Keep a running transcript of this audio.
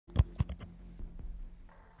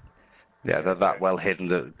Yeah, they're that well hidden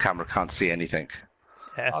that the camera can't see anything.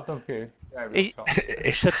 Yeah. Oh, thank you. Yeah, we He, got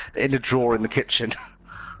It's to, in a drawer in the kitchen.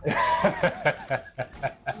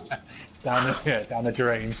 shot. Down the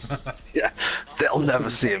drain. Yeah, they'll never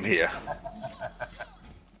see him here.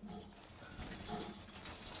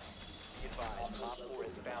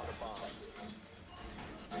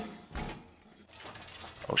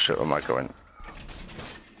 Oh shit, where am I going?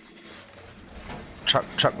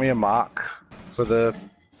 Chuck me a mark for the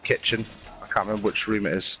kitchen. I can't remember which room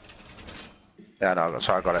it is. Yeah, no,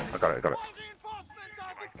 sorry, I got it. I got it.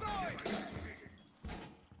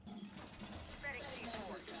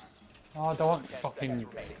 Oh, I don't want fucking.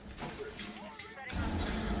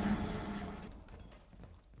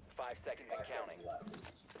 5 seconds and counting.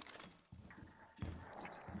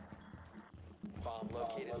 Bomb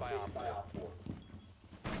located by Op 4.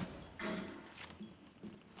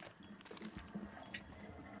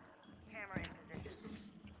 Camera in position.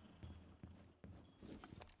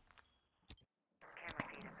 Camera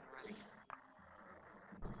feed up and running.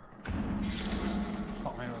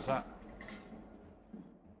 Fuck me, what was that?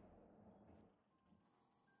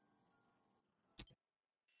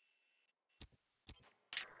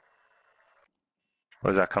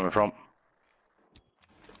 Where's that coming from?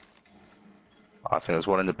 I think there's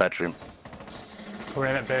one in the bedroom. Coming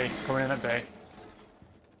in at B. Coming in at B.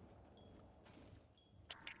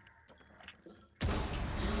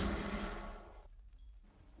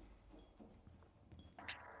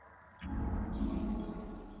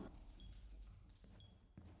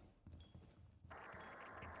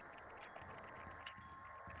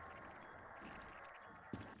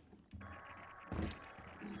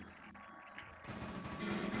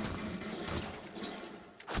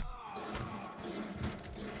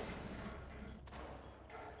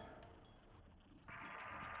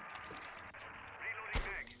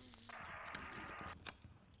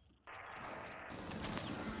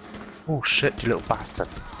 Oh shit, you little bastard.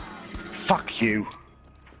 Fuck you.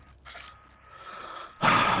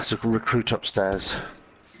 There's a recruit upstairs.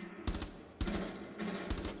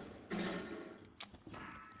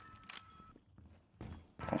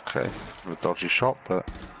 Okay, a dodgy shot, but...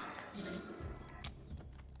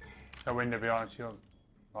 A window behind you.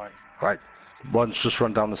 Right. Right, one's just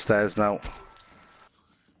run down the stairs now.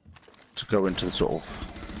 To go into the sort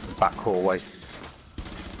of back hallway.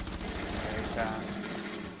 He's down.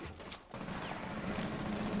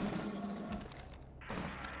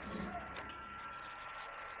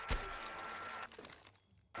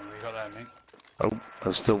 What have you got there, mate? Oh,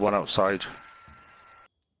 there's still one outside.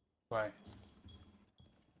 Wait.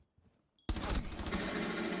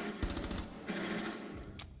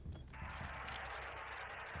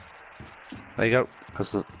 There you go.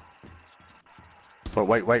 That's the... Well,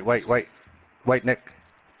 wait. Wait, Nick.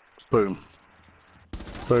 Boom.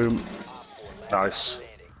 Boom. Nice.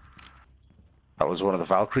 That was one of the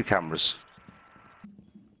Valkyrie cameras.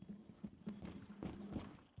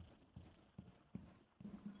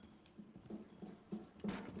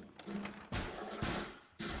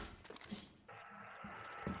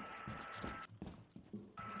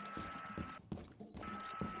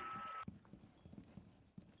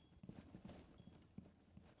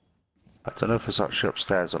 I don't know if it's actually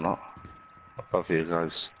upstairs or not. Above you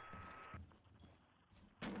guys.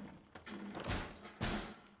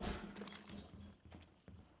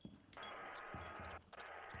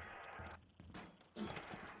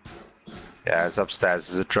 Yeah, it's upstairs.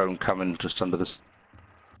 There's a drone coming just under this...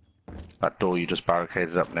 that door you just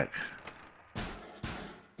barricaded up, Nick.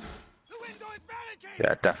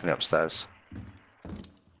 Yeah, definitely upstairs.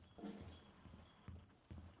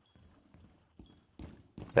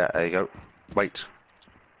 Yeah, there you go. Wait.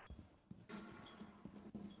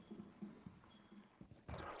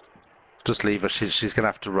 Just leave her. She's gonna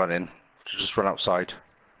have to run in. She'll just run outside.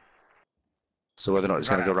 So whether or not he's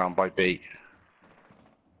gonna go around by B.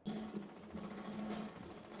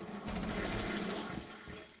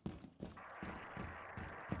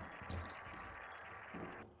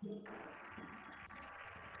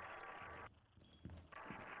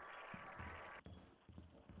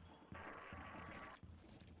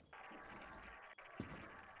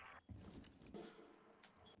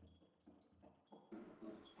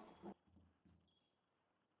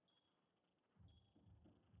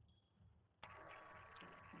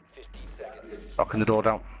 Knocking the door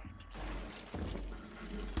down.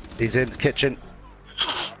 He's in the kitchen.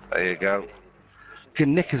 There you go. Your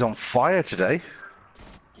Nick is on fire today.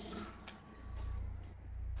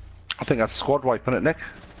 I think that's squad wiping it, Nick.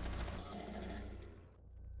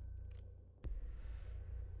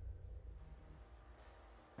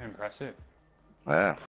 Impressive. Yeah.